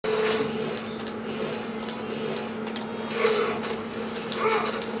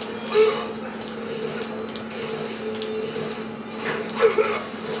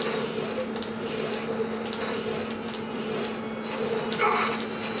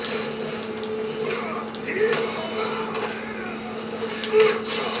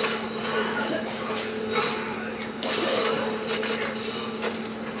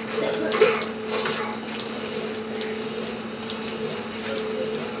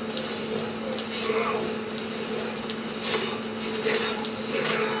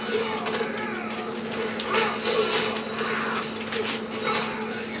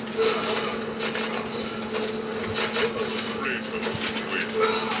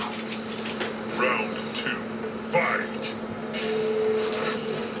Round 2, fight!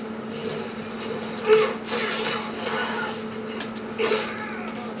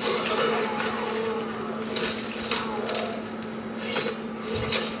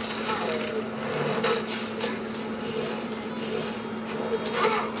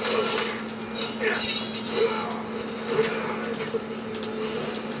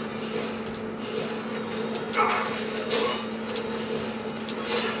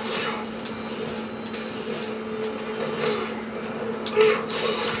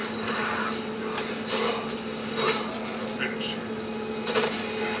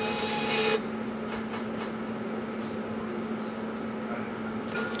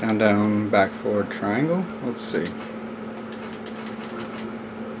 Down, down, back, forward, triangle. Let's see.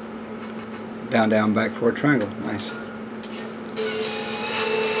 Down, down, back, forward, triangle. Nice.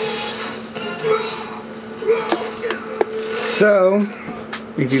 So,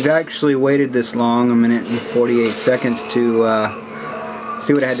 if you've actually waited this long, 1 minute and 48 seconds to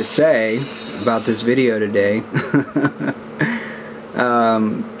see what I had to say about this video today,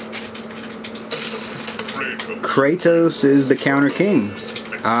 Kratos is the counter king.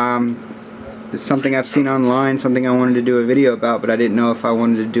 It's something I've seen online, something I wanted to do a video about, but I didn't know if I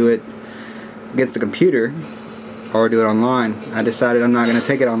wanted to do it against the computer or do it online. I decided I'm not going to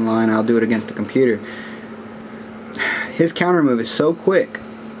take it online, I'll do it against the computer. His counter move is so quick,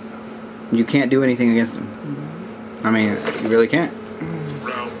 you can't do anything against him. I mean, you really can't.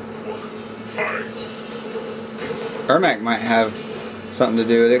 Ermac might have something to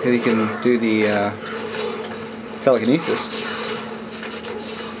do with it because he can do the telekinesis.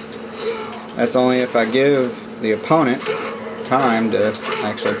 That's only if I give the opponent time to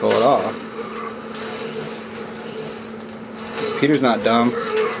actually pull it off. Peter's not dumb.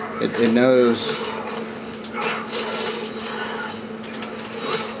 It knows.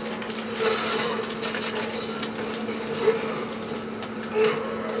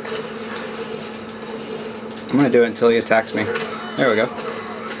 I'm going to do it until he attacks me. There we go.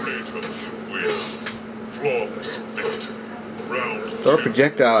 Throw a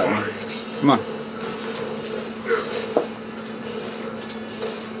projectile at me. Come on.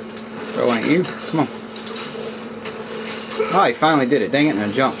 Throw one at you. Come on. Oh, he finally did it. Dang it, and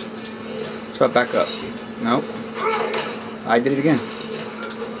I jumped. So I back up. Nope. I did it again.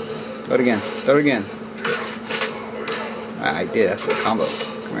 Throw it again. Throw it again. I did. That's a combo.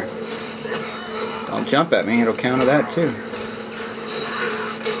 Come here. Don't jump at me. It'll counter that too.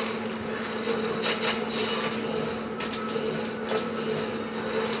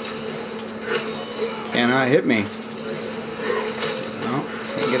 Cannot hit me. No,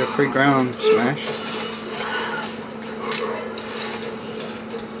 can't get a free ground smash.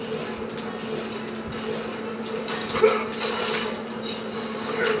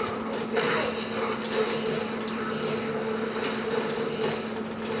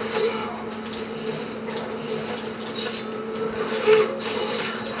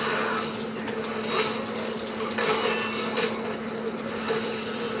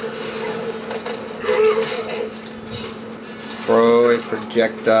 Throw a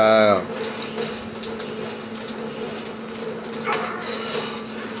projectile.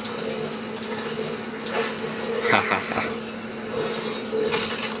 Ha ha ha.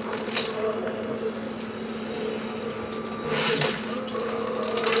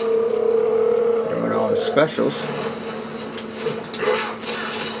 Throwing all his specials.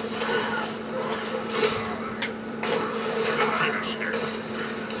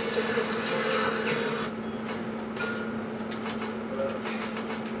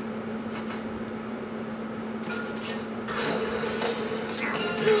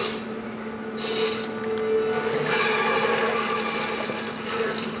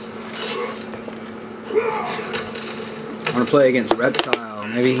 I'm gonna play against Reptile.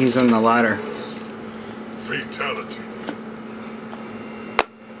 Maybe he's on the ladder. Fatality.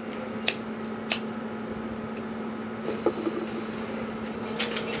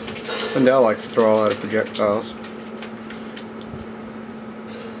 Sindel likes to throw a lot of projectiles.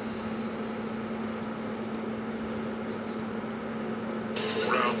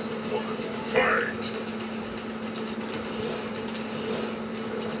 Round 1, fight.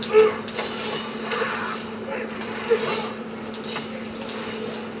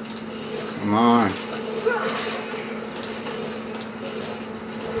 Come on.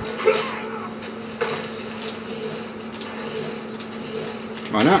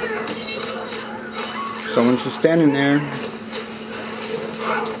 Why not? Someone's just standing there.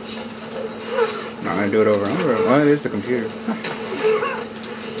 Not gonna do it over and over. Well, it is the computer.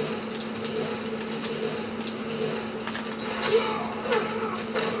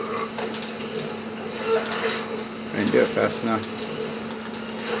 I didn't do it fast enough.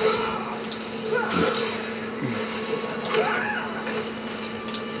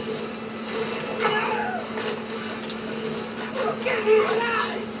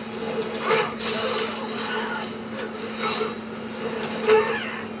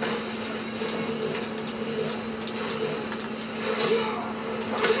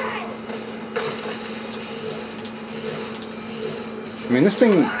 I mean, this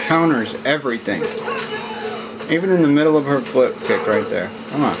thing counters everything. Even in the middle of her flip kick right there.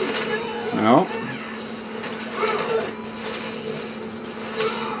 Come on. No.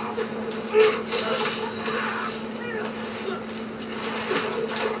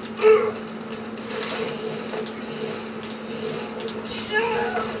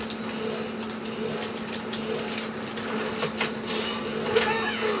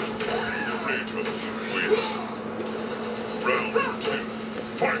 Kratos wins. Round 2.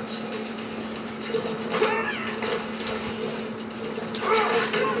 Fight!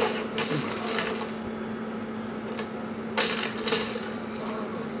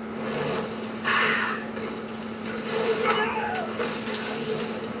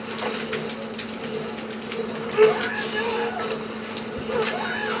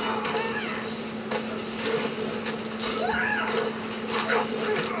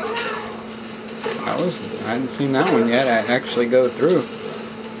 I hadn't seen that one yet. I actually go through.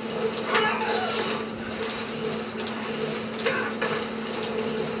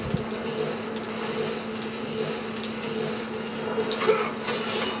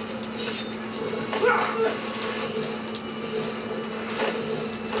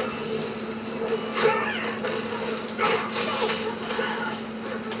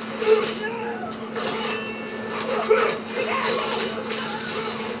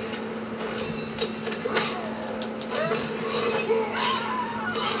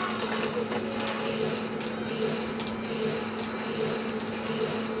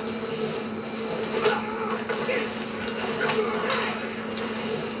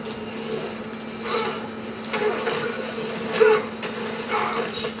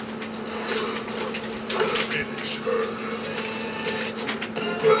 Finish her.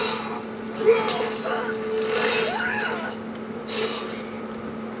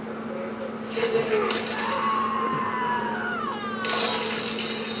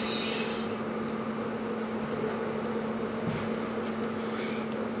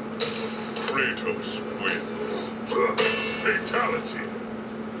 Kratos wins. Fatality.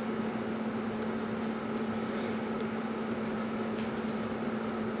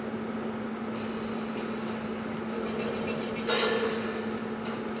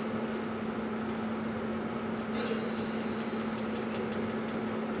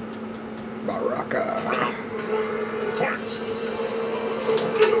 Baraka. Fight!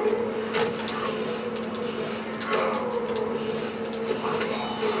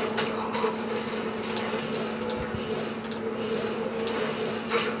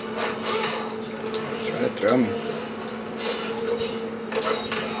 Try to throw me.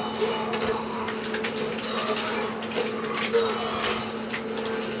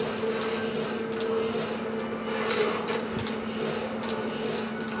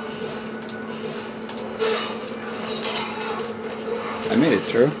 I made it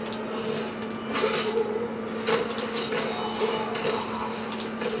through.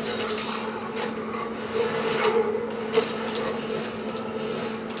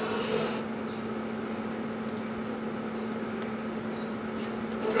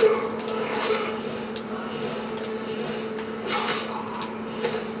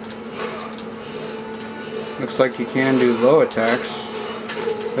 Looks like you can do low attacks,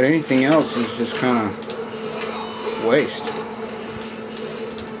 but anything else is just kind of waste.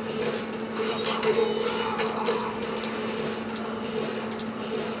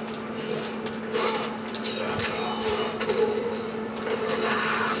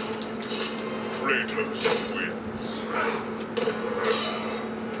 Kratos wins.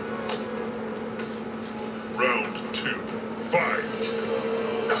 Round 2. Fight!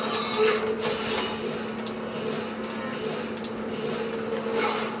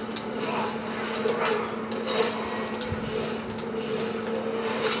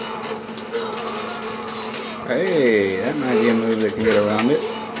 Hey, that might be a move that can get around it.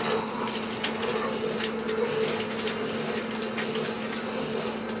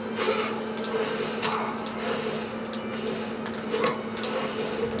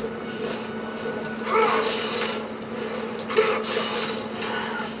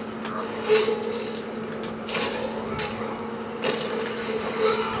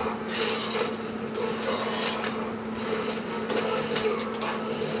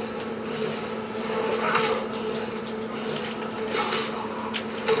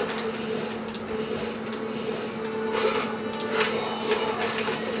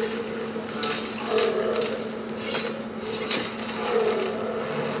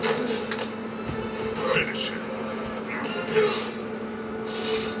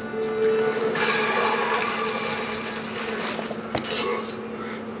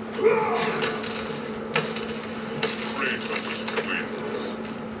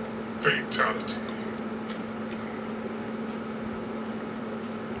 Fatality.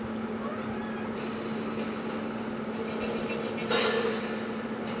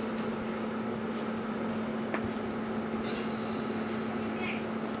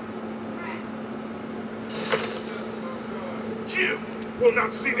 You will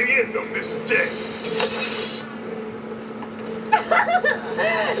not see the end of this day.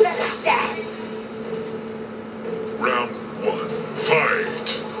 Let us dance. Round 1.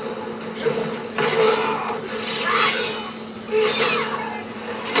 Fight.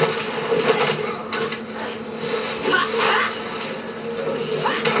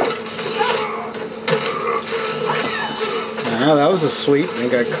 Oh, that was a sweep. They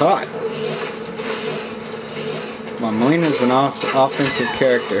got caught. Well, Melina's an awesome offensive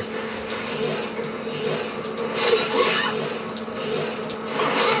character.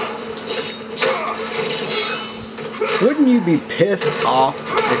 Wouldn't you be pissed off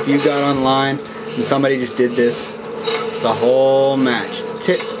if you got online and somebody just did this the whole match?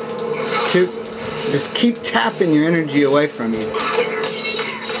 Just keep tapping your energy away from you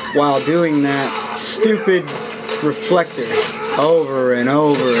while doing that stupid reflector over and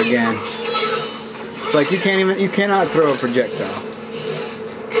over again. It's like you cannot throw a projectile.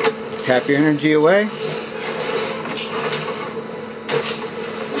 Tap your energy away.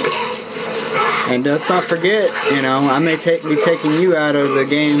 And let's not forget, you know, I may be taking you out of the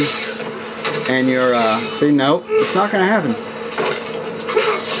game, and you're, see, no, it's not going to happen.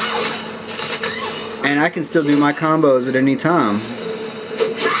 And I can still do my combos at any time.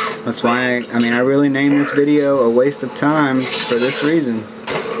 That's why, I really named this video a waste of time for this reason.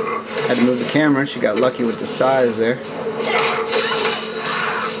 Had to move the camera, she got lucky with the size there.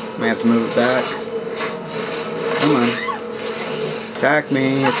 May have to move it back. Come on. Attack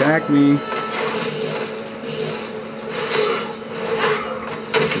me, attack me.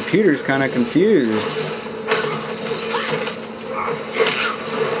 Computer's kind of confused.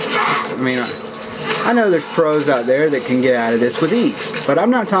 I know there's pros out there that can get out of this with ease, but I'm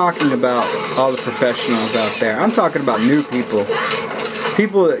not talking about all the professionals out there. I'm talking about new people.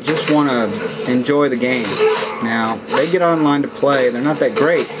 People that just want to enjoy the game. Now, they get online to play, they're not that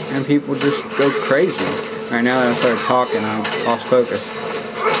great, and people just go crazy. Right now that I started talking, I lost focus.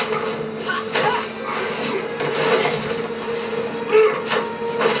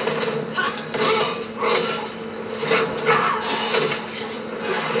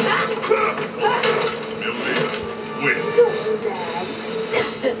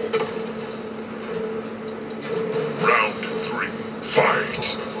 Round 3.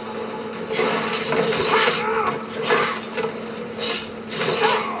 Fight.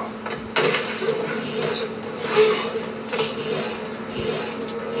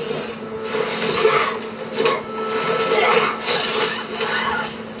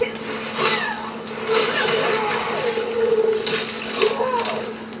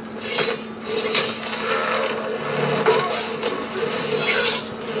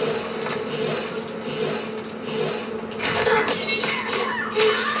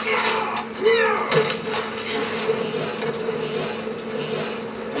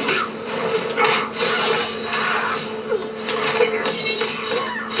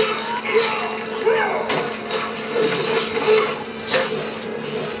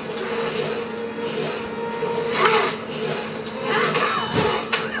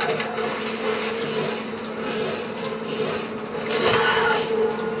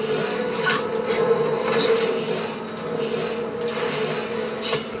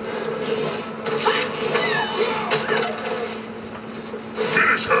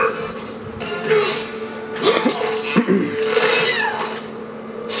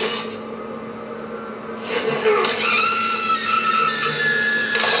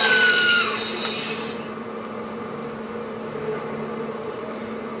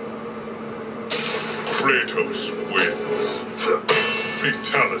 Kratos wins.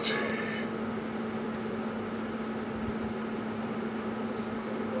 Fatality.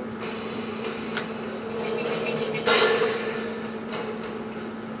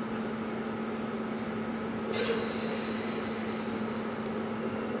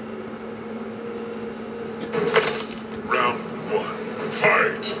 Round 1.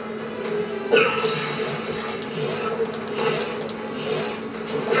 Fight.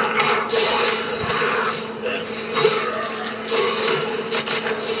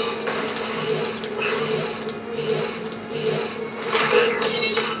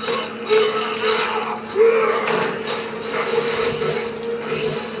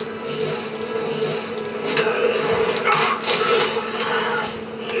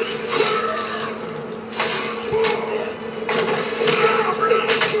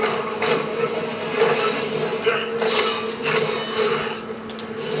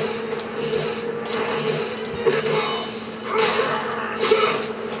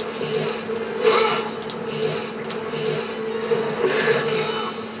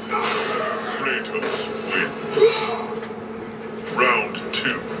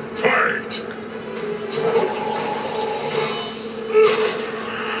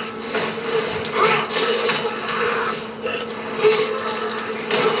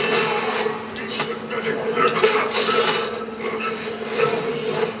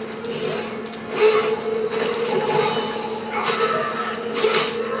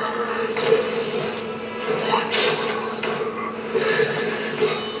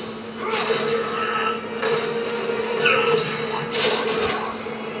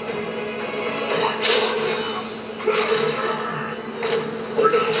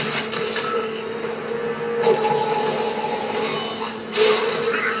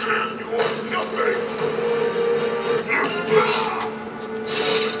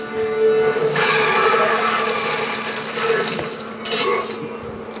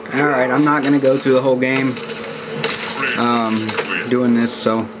 I'm not going to go through the whole game doing this,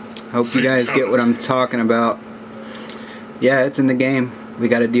 so hope you guys get what I'm talking about. Yeah, it's in the game. We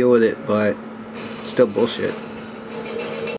got to deal with it, but still bullshit.